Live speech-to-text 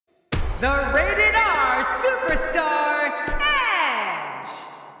the Rated R Superstar, Edge!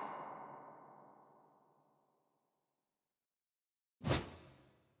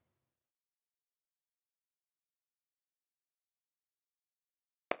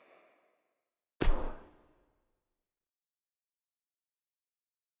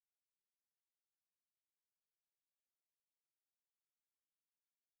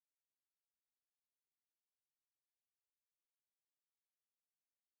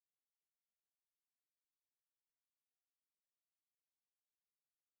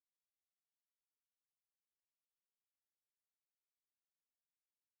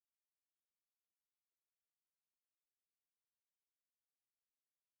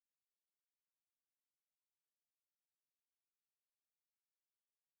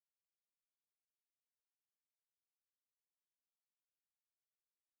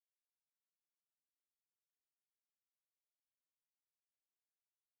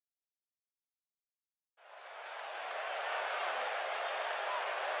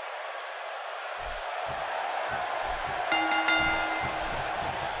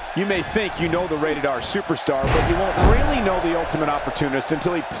 You may think you know the Rated R Superstar, but you won't really know the Ultimate Opportunist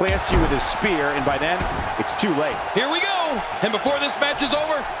until he plants you with his spear, and by then, it's too late. Here we go! And before this match is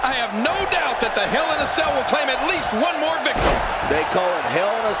over, I have no doubt that the Hell in a Cell will claim at least one more victim. They call it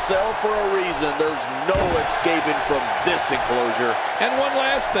Hell in a Cell for a reason. There's no escaping from this enclosure. And one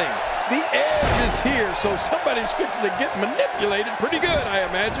last thing. The Edge is here, so somebody's fixing to get manipulated pretty good, I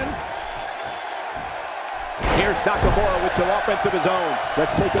imagine. Here's Nakamura with some offense of his own.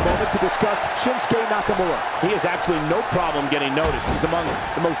 Let's take a moment to discuss Shinsuke Nakamura. He has absolutely no problem getting noticed. He's among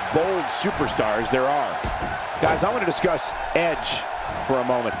the most bold superstars there are. Guys, I want to discuss Edge for a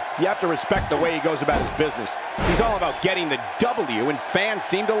moment. You have to respect the way he goes about his business. He's all about getting the W, and fans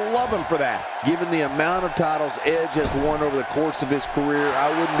seem to love him for that. Given the amount of titles Edge has won over the course of his career, I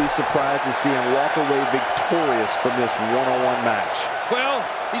wouldn't be surprised to see him walk away victorious from this one-on-one match. Well,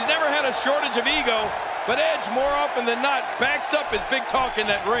 he's never had a shortage of ego, but Edge, more often than not, backs up his big talk in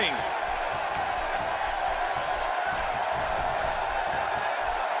that ring.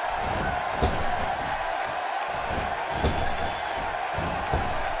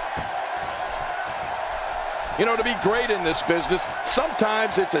 You know, to be great in this business,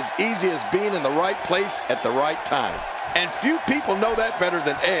 sometimes it's as easy as being in the right place at the right time. And few people know that better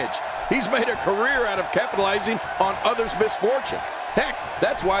than Edge. He's made a career out of capitalizing on others' misfortune. Heck,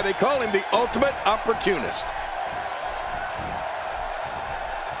 that's why they call him the Ultimate Opportunist.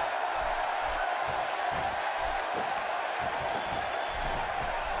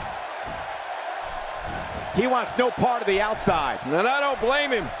 He wants no part of the outside. And I don't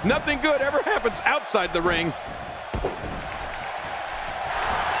blame him. Nothing good ever happens outside the ring.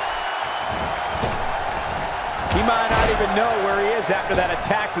 He might not even know where he is after that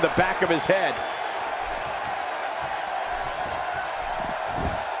attack to the back of his head.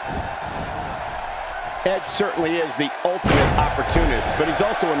 Edge certainly is the ultimate opportunist, but he's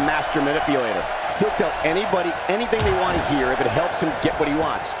also a master manipulator. He'll tell anybody anything they want to hear if it helps him get what he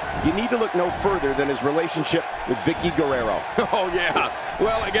wants. You need to look no further than his relationship with Vickie Guerrero. Oh, yeah.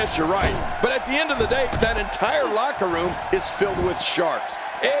 Well, I guess you're right. But at the end of the day, that entire locker room is filled with sharks.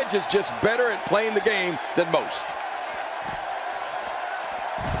 Edge is just better at playing the game than most.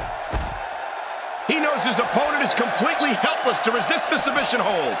 He knows his opponent is completely helpless to resist the submission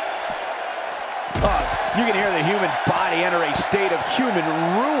hold. You can hear the human body enter a state of human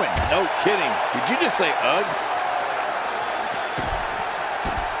ruin. No kidding. Did you just say ugh?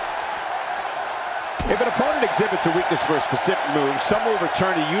 If an opponent exhibits a weakness for a specific move, some will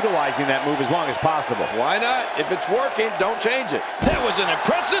return to utilizing that move as long as possible. Why not? If it's working, don't change it. That was an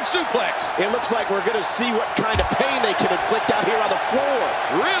impressive suplex. It looks like we're going to see what kind of pain they can inflict out here on the floor.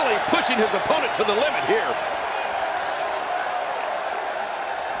 Really pushing his opponent to the limit here.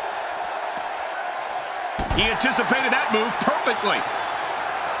 He anticipated that move perfectly.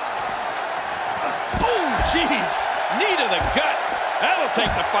 Oh, jeez. Knee to the gut. That'll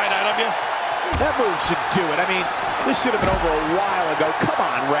take the fight out of you. That move should do it. I mean, this should have been over a while ago. Come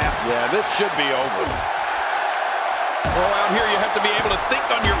on, ref. Yeah, this should be over. Oh, out here you have to be able to think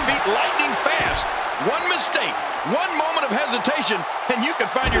on your feet lightning fast. One mistake, one moment of hesitation, and you can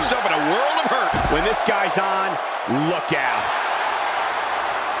find yourself in a world of hurt. When this guy's on, look out.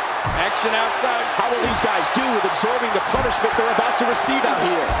 Action outside. How will these guys do with absorbing the punishment they're about to receive out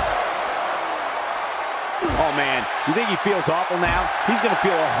here? Oh, man, you think he feels awful now? He's going to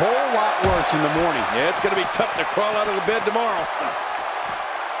feel a whole lot worse in the morning. Yeah, it's going to be tough to crawl out of the bed tomorrow.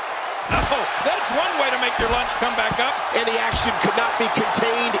 Oh, that's one way to make your lunch come back up. And the action could not be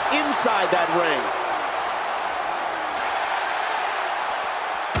contained inside that ring.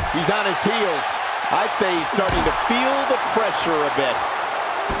 He's on his heels. I'd say he's starting to feel the pressure a bit.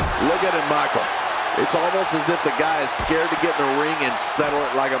 Look at him, Michael. It's almost as if the guy is scared to get in the ring and settle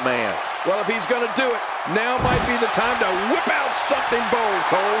it like a man. Well, if he's going to do it, now might be the time to whip out something bold,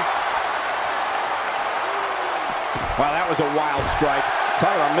 Cole. Wow, that was a wild strike.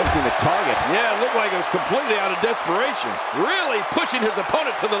 Talk about missing the target. Yeah, it looked like it was completely out of desperation. Really pushing his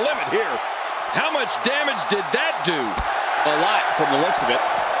opponent to the limit here. How much damage did that do? A lot from the looks of it.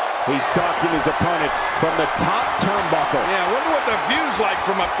 He's stalking his opponent from the top turnbuckle. Yeah, I wonder what the view's like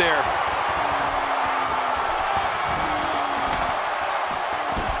from up there.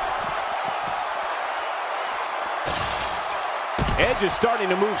 Edge is starting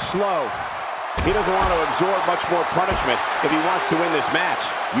to move slow. He doesn't want to absorb much more punishment if he wants to win this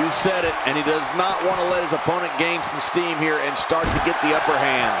match. You said it, and he does not want to let his opponent gain some steam here and start to get the upper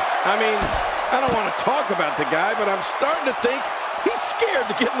hand. I mean, I don't want to talk about the guy, but I'm starting to think he's scared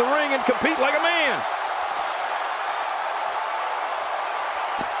to get in the ring and compete like a man.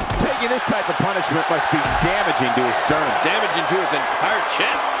 Taking this type of punishment must be damaging to his sternum. Damaging to his entire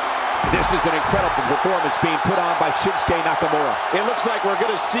chest. This is an incredible performance being put on by Shinsuke Nakamura. It looks like we're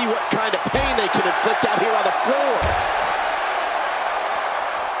going to see what kind of pain they can inflict out here on the floor.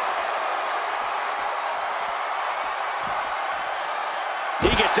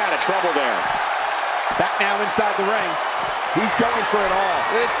 He gets out of trouble there. Back now inside the ring. He's going for it all.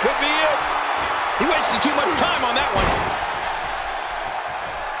 This could be it. He wasted too much time on that one.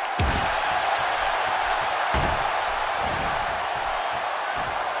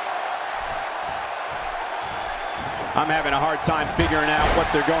 I'm having a hard time figuring out what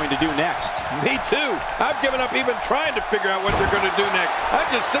they're going to do next. Me too. I've given up even trying to figure out what they're going to do next. I'm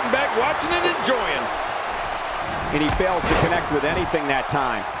just sitting back watching and enjoying. And he fails to connect with anything that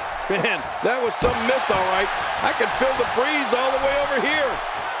time. Man, that was some miss, all right. I can feel the breeze all the way over here.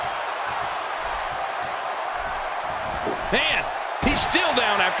 Man, he's still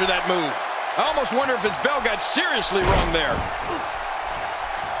down after that move. I almost wonder if his bell got seriously wrong there.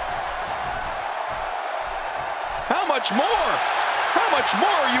 How much more? How much more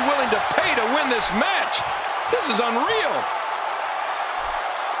are you willing to pay to win this match? This is unreal.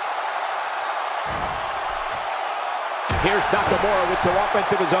 Here's Nakamura with some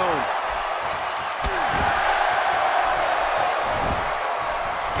offense of his own.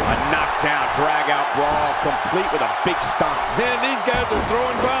 A knockdown, drag-out brawl, complete with a big stomp. Man, these guys are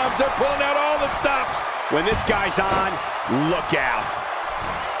throwing bombs. They're pulling out all the stops. When this guy's on, look out.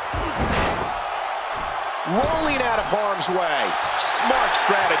 Rolling out of harm's way. Smart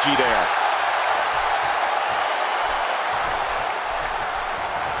strategy there.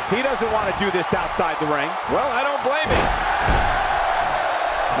 He doesn't want to do this outside the ring. Well, I don't blame him.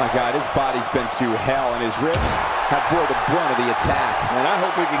 My God, his body's been through hell, and his ribs have bore the brunt of the attack. And I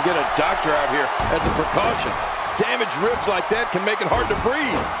hope we can get a doctor out here as a precaution. Damaged ribs like that can make it hard to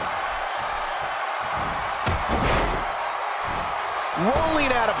breathe.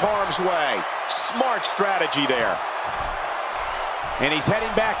 Rolling out of harm's way. Smart strategy there. And he's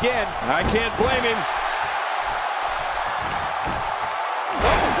heading back in. I can't blame him.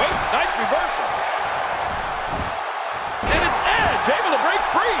 Oh, wait, nice reversal. And it's Edge able to break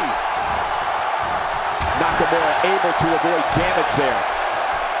free. Nakamura able to avoid damage there.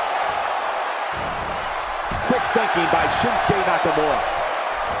 Quick thinking by Shinsuke Nakamura.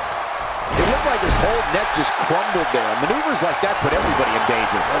 It looked like his whole neck just crumbled there. Maneuvers like that put everybody in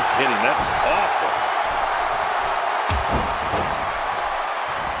danger. No kidding, that's awful.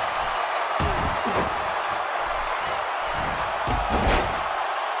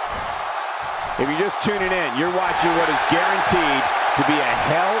 If you're just tuning in, you're watching what is guaranteed to be a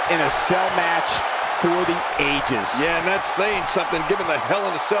Hell in a Cell match for the ages. Yeah, and that's saying something given the Hell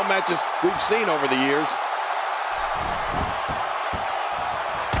in a Cell matches we've seen over the years.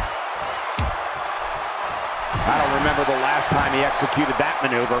 I don't remember the last time he executed that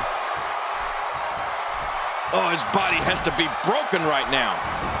maneuver. Oh, his body has to be broken right now.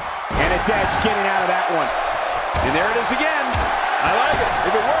 And it's Edge getting out of that one. And there it is again. I like it.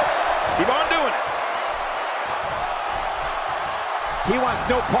 If it works, keep on doing it. He wants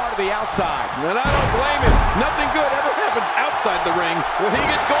no part of the outside. And I don't blame him. Nothing good ever happens outside the ring. When he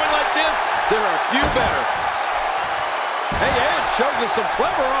gets going like this, there are a few better. Hey, Edge shows us some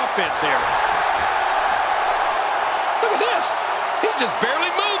clever offense here. Look at this. He's just barely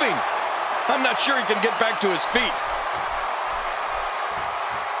moving. I'm not sure he can get back to his feet.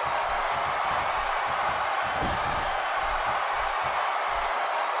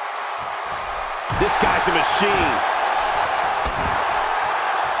 This guy's a machine.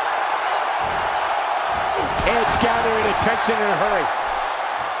 Edge gathering attention in a hurry.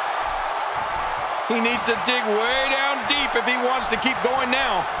 He needs to dig way down deep if he wants to keep going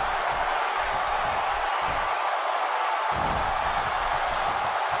now.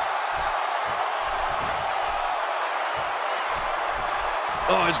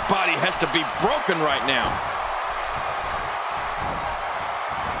 Oh, his body has to be broken right now.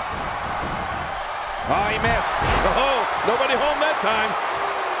 Oh, he missed. Oh, nobody home that time.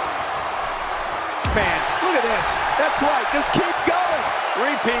 Man, look at this. That's right. Just keep going.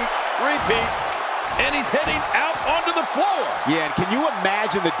 Repeat, repeat. And he's heading out onto the floor. Yeah, and can you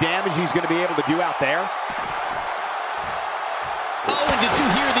imagine the damage he's going to be able to do out there? Oh, and did you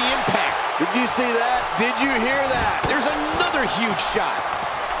hear the impact? Did you see that? Did you hear that? There's another huge shot.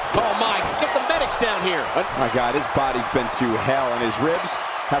 Oh, my. Get the medics down here. Oh, my God, his body's been through hell, and his ribs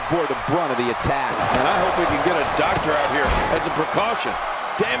have bore the brunt of the attack. And I hope we can get a doctor out here as a precaution.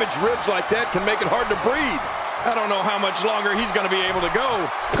 Damaged ribs like that can make it hard to breathe. I don't know how much longer he's going to be able to go.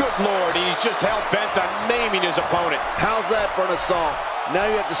 Good Lord, he's just hell-bent on maiming his opponent. How's that for an assault? Now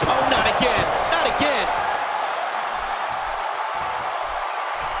you have to... Oh, not again. Not again.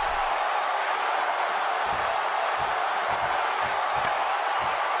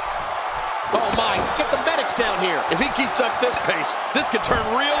 Oh, my. Get the medics down here. If he keeps up this pace, this could turn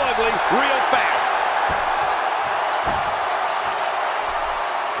real ugly real fast.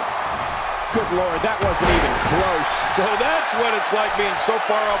 Good Lord, that wasn't even close. So that's what it's like being so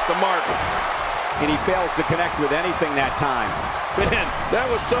far off the mark. And he fails to connect with anything that time. Man,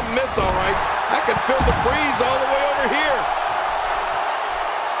 that was some miss, all right. I can feel the breeze all the way over here.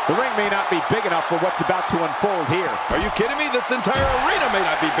 The ring may not be big enough for what's about to unfold here. Are you kidding me? This entire arena may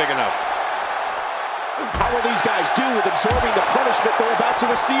not be big enough. How will these guys do with absorbing the punishment they're about to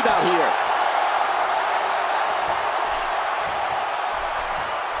receive out here?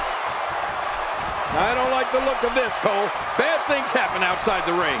 I don't like the look of this, Cole. Bad things happen outside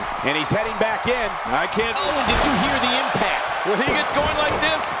the ring. And he's heading back in. I can't... Oh, and did you hear the impact? When he gets going like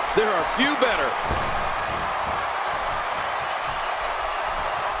this, there are few better.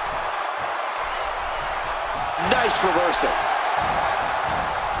 Nice reversal.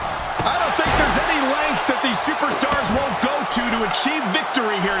 I don't think there's any lengths that these superstars won't go to achieve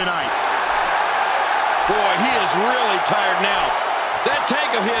victory here tonight. Boy, he is really tired now. That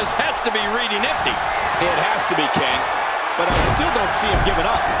tank of his has to be reading empty. It has to be, King. But I still don't see him giving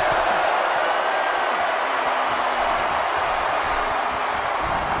up.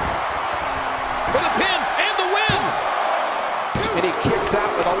 For the pin and the win. And he kicks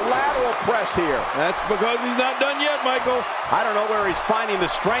out with a lateral press here. That's because he's not done yet, Michael. I don't know where he's finding the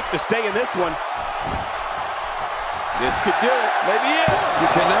strength to stay in this one. This could do it. Maybe it. You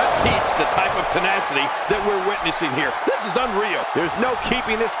cannot teach the type of tenacity that we're witnessing here. This is unreal. There's no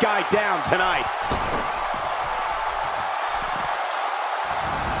keeping this guy down tonight.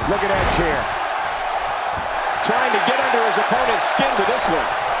 Look at Edge here. Trying to get under his opponent's skin with this one.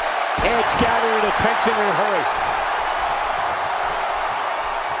 Edge gathering attention in a hurry.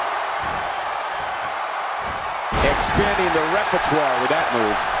 Expanding the repertoire with that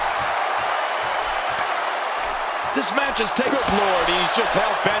move. This match is taking... Good Lord, he's just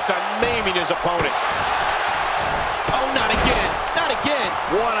hell-bent on maiming his opponent. Oh, not again. Not again.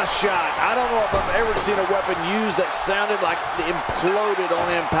 What a shot. I don't know if I've ever seen a weapon used that sounded like it imploded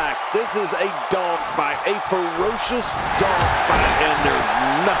on impact. This is a dogfight, a ferocious dogfight, and there's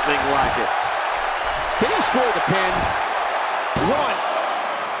nothing like it. Can he score the pin? 1,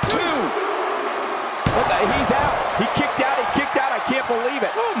 2. He's out. He kicked out. He kicked out. I can't believe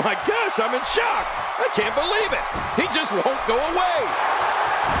it. Oh, my gosh, I'm in shock. I can't believe it. He just won't go away.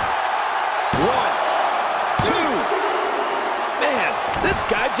 1, 2. Man, this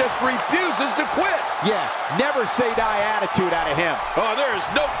guy just refuses to quit. Yeah, never say die attitude out of him. Oh, there is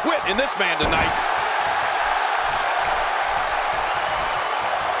no quit in this man tonight.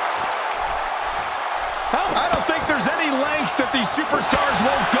 I don't think there's any lengths that these superstars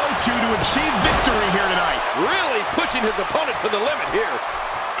won't go to achieve victory here tonight. Really pushing his opponent to the limit here.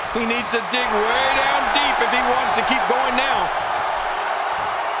 He needs to dig way down deep if he wants to keep going now.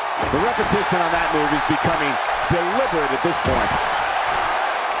 The repetition on that move is becoming deliberate at this point.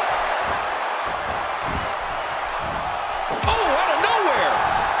 Oh, out of nowhere.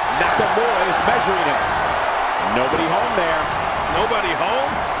 Nakamura is measuring him. Nobody home there. Nobody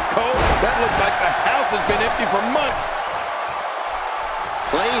home? Cole, that looked like the house has been empty for months.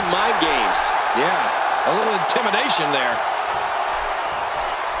 Playing mind games. Yeah, a little intimidation there.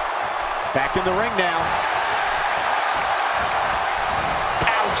 Back in the ring now.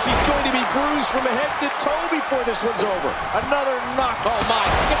 Ouch, he's going to be bruised from head to toe before this one's over. Another knock. Oh, my.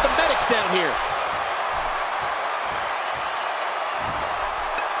 Get the medics down here.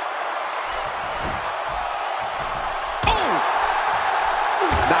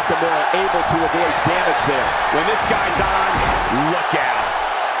 Nakamura able to avoid damage there. When this guy's on, look out.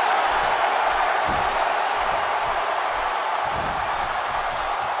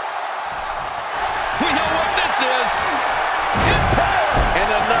 We know what this is. Impact! And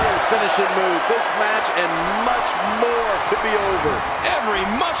another finishing move. This match and much more could be over. Every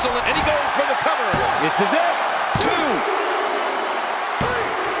muscle, and he goes for the cover. This is it. 2.